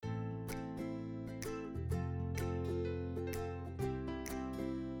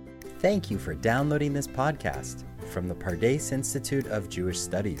Thank you for downloading this podcast from the Pardes Institute of Jewish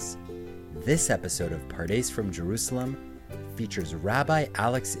Studies. This episode of Pardes from Jerusalem features Rabbi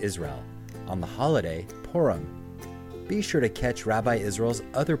Alex Israel on the holiday Purim. Be sure to catch Rabbi Israel's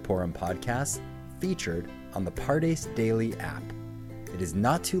other Purim podcasts featured on the Pardes Daily app. It is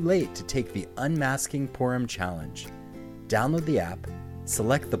not too late to take the Unmasking Purim Challenge. Download the app,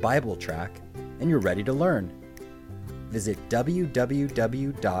 select the Bible track, and you're ready to learn. Visit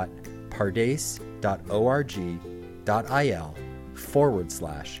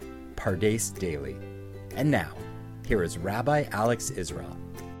www.pardes.org.il/Pardes Daily. And now, here is Rabbi Alex Israel.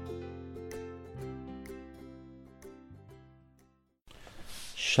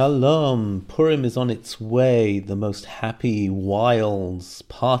 Shalom. Purim is on its way, the most happy, wild,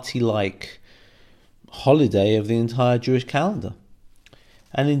 party-like holiday of the entire Jewish calendar.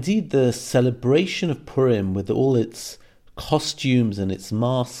 And indeed, the celebration of Purim with all its costumes and its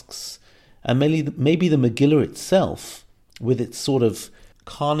masks, and maybe the Megillah itself, with its sort of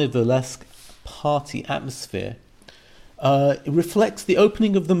carnivalesque party atmosphere, it reflects the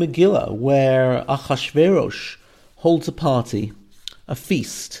opening of the Megillah, where Achashverosh holds a party, a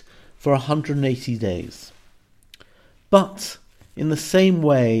feast, for 180 days. But in the same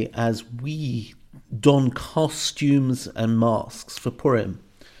way as we don costumes and masks for Purim,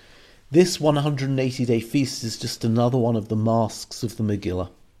 this 180-day feast is just another one of the masks of the Megillah.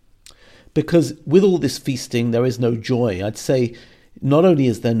 Because with all this feasting, there is no joy. I'd say not only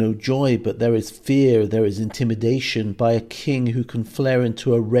is there no joy, but there is fear, there is intimidation by a king who can flare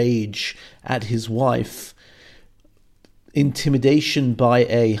into a rage at his wife. Intimidation by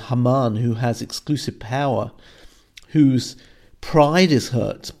a Haman who has exclusive power, whose pride is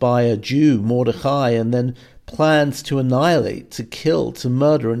hurt by a Jew, Mordechai, and then plans to annihilate, to kill, to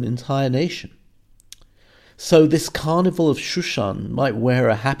murder an entire nation. So this carnival of Shushan might wear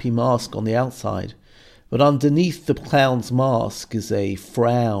a happy mask on the outside, but underneath the clown's mask is a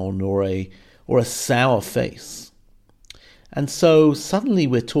frown or a sour face. And so suddenly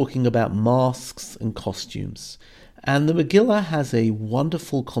we're talking about masks and costumes. And the Megillah has a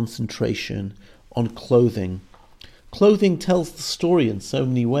wonderful concentration on clothing. Clothing tells the story in so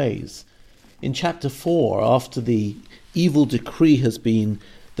many ways. In chapter 4, after the evil decree has been,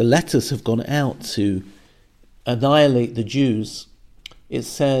 the letters have gone out to annihilate the Jews, it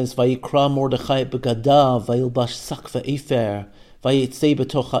says, Vayikra Mordechai begadav, vayilbash sak ve'efer, vayitzei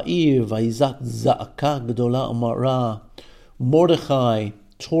betoch ha'ir, vayizak za'aka gdola umara. Mordechai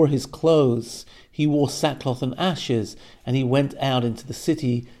tore his clothes, he wore sackcloth and ashes, and he went out into the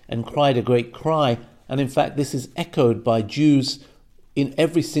city and cried a great cry. And in fact, this is echoed by Jews in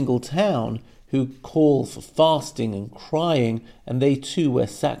every single town who call for fasting and crying, and they too wear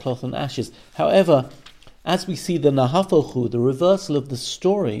sackcloth and ashes. However, as we see the Nahafochu, the reversal of the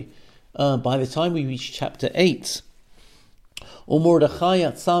story, by the time we reach chapter 8, Mordechai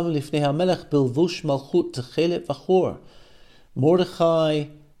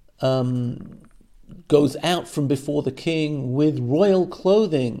goes out from before the king with royal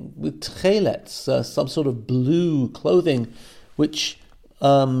clothing, with tchelet, some sort of blue clothing, which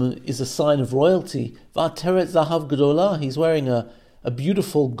is a sign of royalty. Va'teret zahav gdola, he's wearing a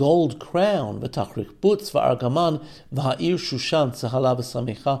beautiful gold crown. V'tachrich butz va'argaman v'ha'ir shushan tzahala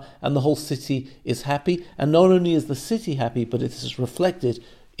v'samicha, and the whole city is happy. And not only is the city happy, but it is reflected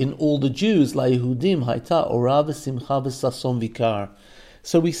in all the Jews. La Yehudim hayta ora v'simcha v'sason vikar.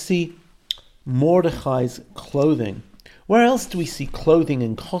 So we see Mordechai's clothing. Where else do we see clothing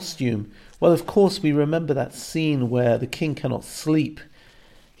and costume? Well, of course, we remember that scene where the king cannot sleep.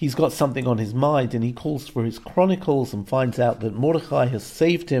 He's got something on his mind, and he calls for his chronicles and finds out that Mordechai has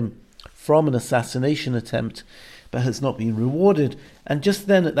saved him from an assassination attempt, but has not been rewarded. And just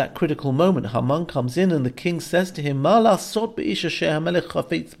then, at that critical moment, Haman comes in, and the king says to him, Ma la'asot be'ish asher hamelech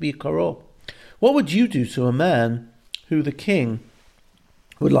chafetz bi'ikaro. What would you do to a man who the king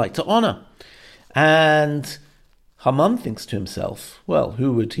would like to honor? And Haman thinks to himself, well,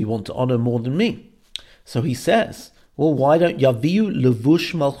 who would he want to honor more than me? So he says, well, why don't Yaviu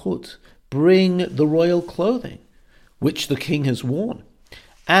levush malchut, bring the royal clothing, which the king has worn,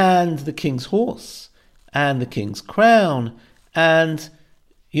 and the king's horse, and the king's crown, and,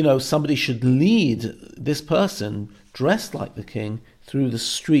 somebody should lead this person dressed like the king through the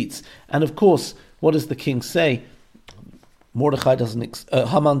streets. And of course, what does the king say?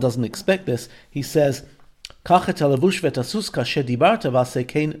 Haman doesn't expect this. He says, this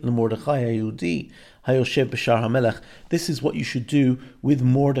is what you should do with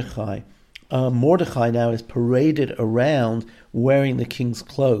Mordechai. Mordechai now is paraded around wearing the king's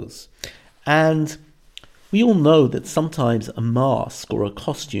clothes. And we all know that sometimes a mask or a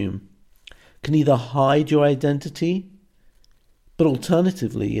costume can either hide your identity, but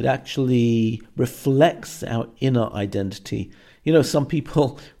alternatively, it actually reflects our inner identity. You know, some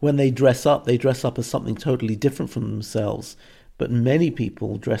people, when they dress up as something totally different from themselves. But many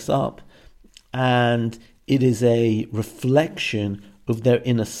people dress up and it is a reflection of their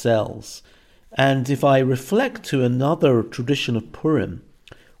inner selves. And if I reflect to another tradition of Purim,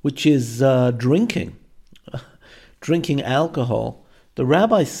 which is drinking alcohol, the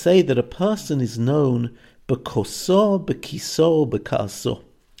rabbis say that a person is known b'koso, b'kiso, b'ka'aso.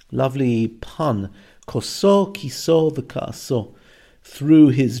 Lovely pun. Koso, kiso, v'ka'aso. Through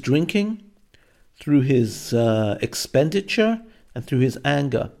his drinking, through his expenditure, and through his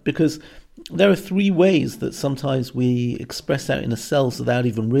anger. Because there are three ways that sometimes we express our inner selves without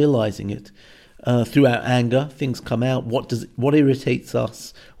even realizing it. Through our anger, things come out. What irritates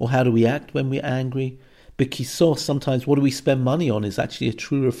us, or how do we act when we're angry? B'kiso, sometimes what do we spend money on is actually a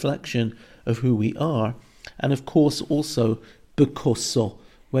true reflection of who we are. And of course also b'koso,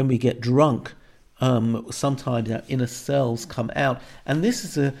 when we get drunk, sometimes our inner selves come out. And this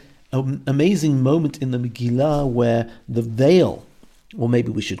is an amazing moment in the Megillah where the veil, or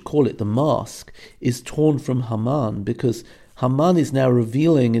maybe we should call it the mask, is torn from Haman, because Haman is now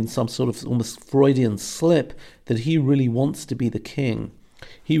revealing in some sort of almost Freudian slip that he really wants to be the king.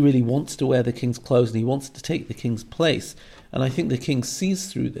 He really wants to wear the king's clothes and he wants to take the king's place. And I think the king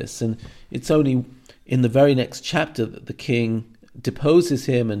sees through this, and it's only in the very next chapter that the king deposes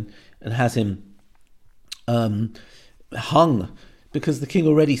him and has him hung, because the king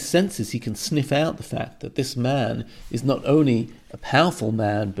already senses, he can sniff out the fact that this man is not only a powerful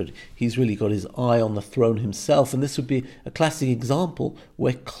man, but he's really got his eye on the throne himself. And this would be a classic example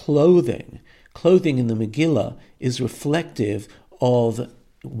where clothing in the Megillah is reflective of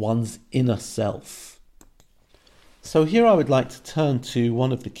one's inner self. So here I would like to turn to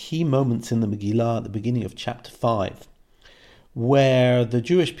one of the key moments in the Megillah at the beginning of chapter 5, where the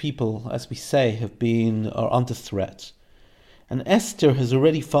Jewish people, as we say, are under threat. And Esther has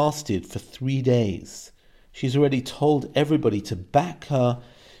already fasted for 3 days. She's already told everybody to back her.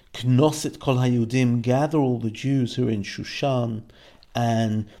 Knosset kol hayudim, gather all the Jews who are in Shushan,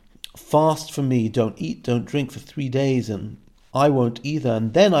 and fast for me, don't eat, don't drink for 3 days, and I won't either,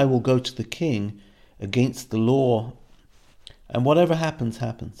 and then I will go to the king against the law. And whatever happens,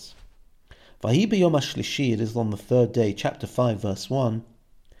 happens. Vahi b'yom hashlishi, it is on the third day, chapter 5, verse 1.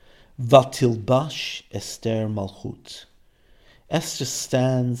 Vatilbash Esther malchut. Esther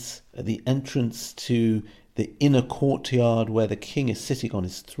stands at the entrance to the inner courtyard where the king is sitting on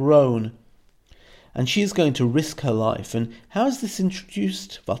his throne, and she is going to risk her life. And how is this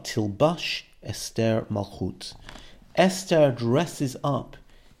introduced? Vatilbash Esther malchut. Esther dresses up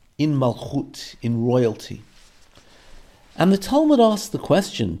in malchut, in royalty. And the Talmud asks the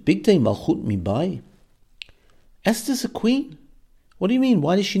question, Bigdei malchut mibai? Esther's a queen. What do you mean?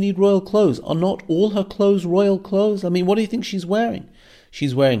 Why does she need royal clothes? Are not all her clothes royal clothes? I mean, what do you think she's wearing?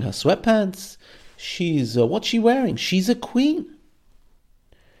 She's wearing her sweatpants. What's she wearing? She's a queen.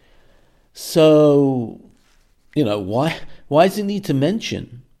 So, why does it need to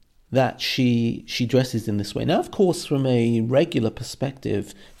mention that she dresses in this way? Now, of course, from a regular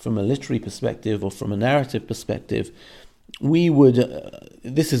perspective, from a literary perspective, or from a narrative perspective,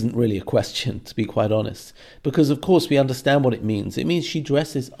 this isn't really a question, to be quite honest, because of course we understand what it means. It means she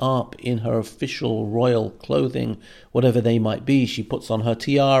dresses up in her official royal clothing, whatever they might be. She puts on her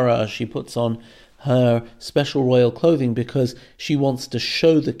tiara, she puts on her special royal clothing because she wants to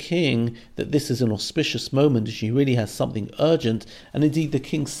show the king that this is an auspicious moment, she really has something urgent. And indeed the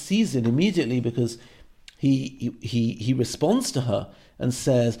king sees it immediately, because he responds to her and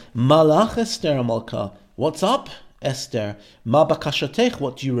says, Malach Esther Malka, what's up, Esther? Ma bakashatech,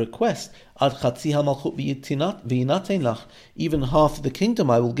 what do you request? Ad chatzi hamalchut v'yinaten lach, even half of the kingdom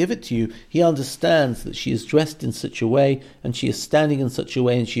I will give it to you. He understands that she is dressed in such a way, and she is standing in such a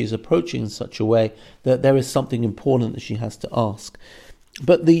way, and she is approaching in such a way that there is something important that she has to ask.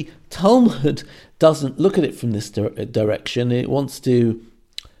 But the Talmud doesn't look at it from this direction. It wants to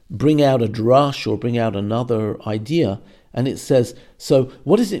bring out a drash or bring out another idea. And it says, so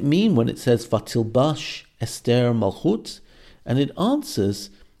what does it mean when it says Vatilbash Esther Malchut? And it answers,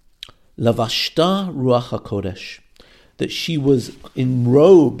 Lavashta Ruach HaKodesh, that she was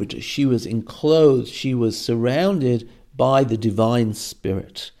enrobed, she was enclosed, she was surrounded by the divine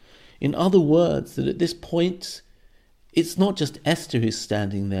spirit. In other words, that at this point, it's not just Esther who's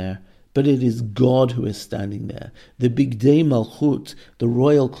standing there, but it is God who is standing there. The Bigdei Malchut, the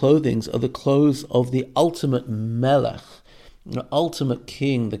royal clothings, are the clothes of the ultimate Melech, the ultimate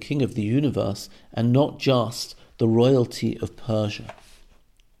king, the king of the universe, and not just the royalty of Persia.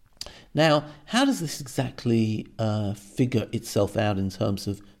 Now, how does this exactly figure itself out in terms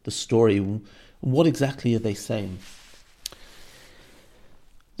of the story? What exactly are they saying?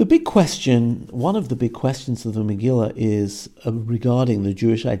 The big question, one of the big questions of the Megillah is regarding the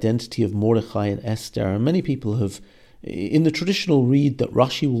Jewish identity of Mordechai and Esther. And many people have, in the traditional read that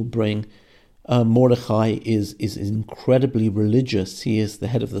Rashi will bring, Mordechai is incredibly religious. He is the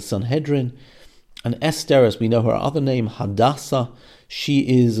head of the Sanhedrin. And Esther, as we know her other name, Hadassah, she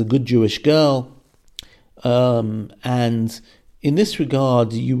is a good Jewish girl. And in this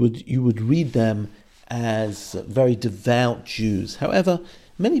regard, you would read them as very devout Jews. However,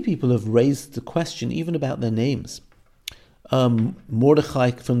 many people have raised the question even about their names.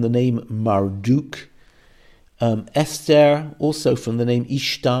 Mordechai from the name Marduk. Esther also from the name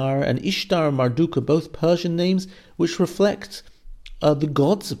Ishtar. And Ishtar and Marduk are both Persian names which reflect the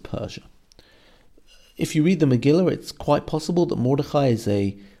gods of Persia. If you read the Megillah, it's quite possible that Mordechai is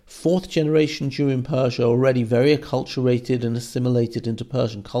a fourth generation Jew in Persia, already very acculturated and assimilated into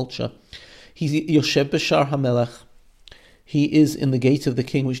Persian culture. He's Yoshev B'Shar HaMelech. He is in the gate of the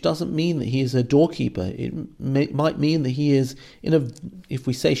king, which doesn't mean that he is a doorkeeper. It might mean that he is if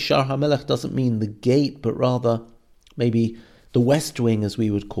we say Shar HaMelech, doesn't mean the gate, but rather maybe the west wing, as we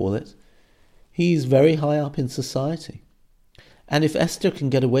would call it. He's very high up in society. And if Esther can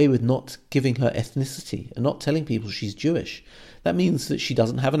get away with not giving her ethnicity and not telling people she's Jewish, that means that she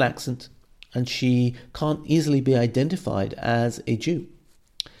doesn't have an accent and she can't easily be identified as a Jew.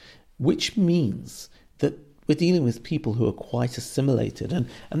 Which means that we're dealing with people who are quite assimilated. And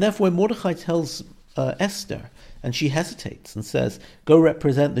therefore, when Mordechai tells Esther, and she hesitates and says, go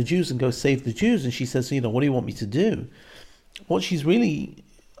represent the Jews and go save the Jews, and she says, what do you want me to do? What she's really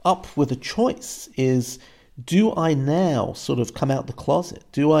up with a choice is, do I now sort of come out the closet?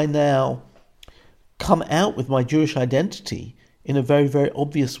 Do I now come out with my Jewish identity in a very, very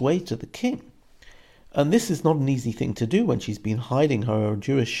obvious way to the king? And this is not an easy thing to do when she's been hiding her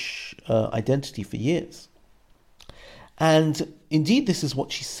Jewish identity for years. And indeed, this is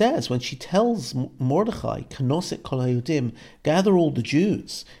what she says when she tells Mordechai, Knosset kol hayudim, gather all the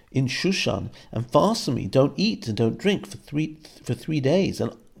Jews in Shushan and fast for me, don't eat and don't drink for 3 days,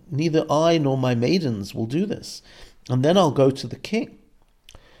 and neither I nor my maidens will do this. And then I'll go to the king.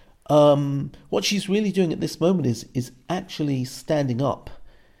 What she's really doing at this moment is actually standing up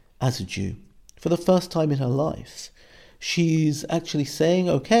as a Jew for the first time in her life. She's actually saying,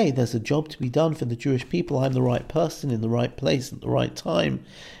 okay, there's a job to be done for the Jewish people. I'm the right person in the right place at the right time.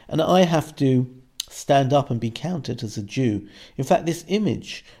 And I have to stand up and be counted as a Jew. In fact, this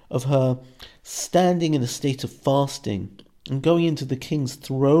image of her standing in a state of fasting and going into the king's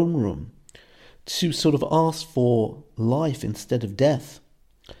throne room to sort of ask for life instead of death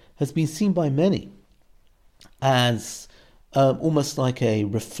has been seen by many as almost like a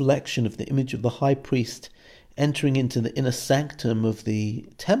reflection of the image of the high priest entering into the inner sanctum of the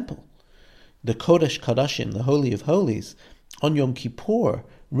temple, the Kodesh Kadashim, the Holy of Holies, on Yom Kippur,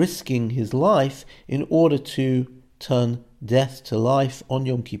 risking his life in order to turn death to life on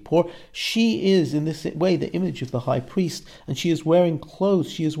Yom Kippur. She is, in this way, the image of the high priest, and she is wearing clothes.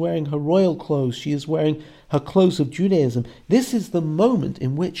 She is wearing her royal clothes. She is wearing her clothes of Judaism. This is the moment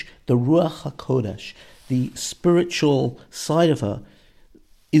in which the Ruach HaKodesh, the spiritual side of her,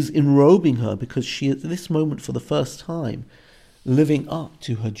 is enrobing her, because she is at this moment for the first time living up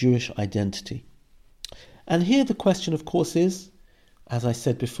to her Jewish identity. And here the question, of course, is, as I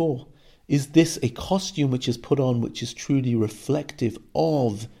said before, is this a costume which is put on which is truly reflective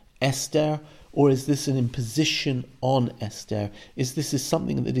of Esther, or is this an imposition on Esther? Is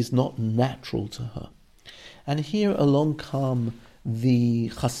something that is not natural to her? And here along come the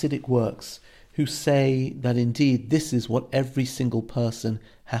Hasidic works, who say that indeed this is what every single person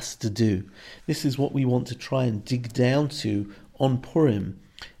has to do. This is what we want to try and dig down to on Purim,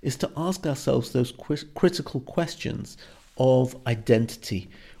 is to ask ourselves those critical questions of identity.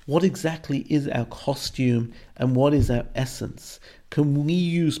 What exactly is our costume and what is our essence? Can we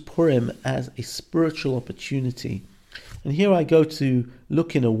use Purim as a spiritual opportunity? And here I go to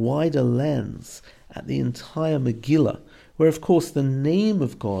look in a wider lens at the entire Megillah, where of course the name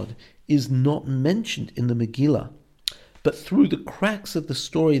of God is not mentioned in the Megillah. But through the cracks of the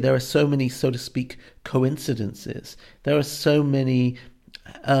story, there are so many, so to speak, coincidences. There are so many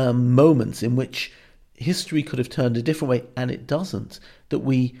moments in which history could have turned a different way, and it doesn't, that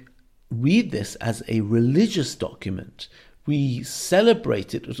we read this as a religious document. We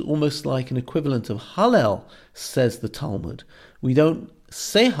celebrate it as almost like an equivalent of Hallel, says the Talmud. We don't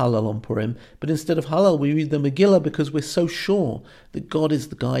say Hallel on Purim, but instead of Hallel, we read the Megillah because we're so sure that God is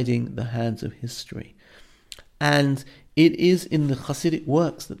guiding the hands of history. And it is in the Hasidic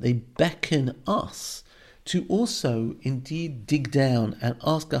works that they beckon us to also indeed dig down and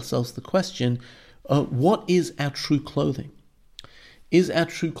ask ourselves the question, what is our true clothing? Is our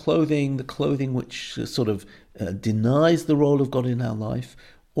true clothing the clothing which sort of denies the role of God in our life?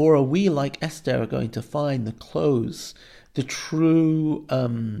 Or are we, like Esther, going to find the clothes, the true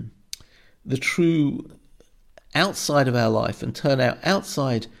outside of our life, and turn our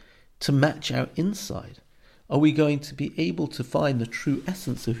outside to match our inside? Are we going to be able to find the true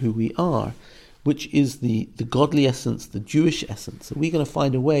essence of who we are, which is the godly essence, the Jewish essence? Are we going to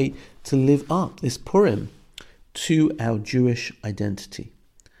find a way to live up this Purim to our Jewish identity?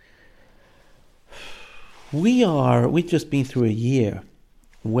 We've just been through a year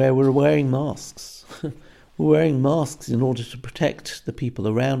where we're wearing masks. We're wearing masks in order to protect the people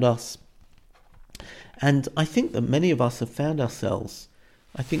around us. And I think that many of us have found ourselves,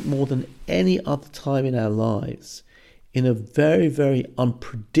 I think more than any other time in our lives, in a very, very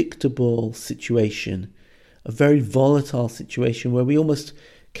unpredictable situation, a very volatile situation where we almost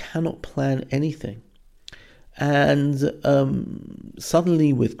cannot plan anything. And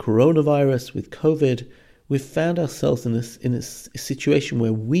suddenly with coronavirus, with COVID, we've found ourselves in a situation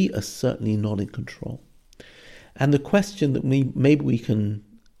where we are certainly not in control. And the question that maybe we can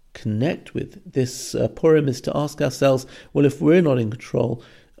connect with this Purim is to ask ourselves, well, if we're not in control,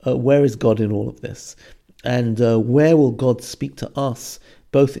 where is God in all of this? And where will God speak to us,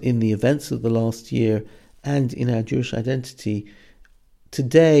 both in the events of the last year and in our Jewish identity?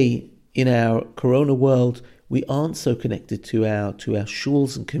 Today, in our Corona world, we aren't so connected to our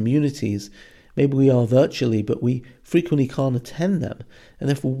shuls and communities. Maybe we are virtually, but we frequently can't attend them. And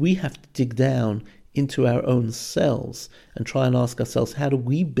therefore, we have to dig down into our own selves and try and ask ourselves, how do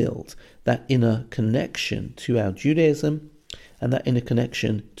we build that inner connection to our Judaism and that inner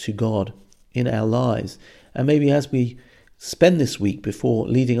connection to God in our lives? And maybe as we spend this week before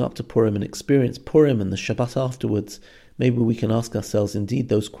leading up to Purim and experience Purim and the Shabbat afterwards, maybe we can ask ourselves indeed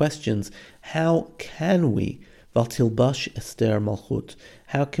those questions. How can we, Vatilbash Esther Malchut,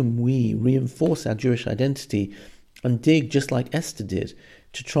 how can we reinforce our Jewish identity and dig, just like Esther did,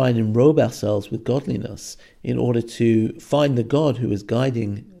 to try and enrobe ourselves with godliness in order to find the God who is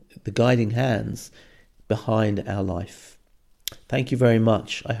guiding hands behind our life? Thank you very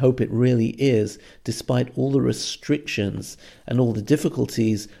much. I hope it really is, despite all the restrictions and all the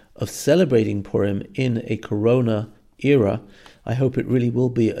difficulties of celebrating Purim in a Corona era, I hope it really will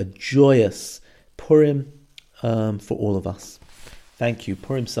be a joyous Purim for all of us. Thank you.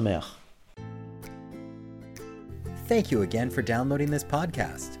 Purim Sameach. Thank you again for downloading this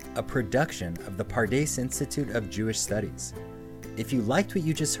podcast, a production of the Pardes Institute of Jewish Studies. If you liked what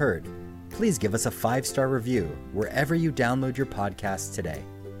you just heard, please give us a 5-star review wherever you download your podcasts today.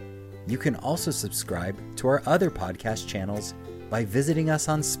 You can also subscribe to our other podcast channels by visiting us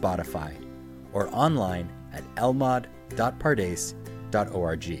on Spotify or online at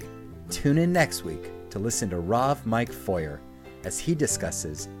elmad.pardes.org. Tune in next week to listen to Rav Mike Feuer as he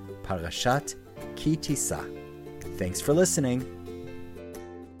discusses Parashat Ki Tisa. Thanks for listening.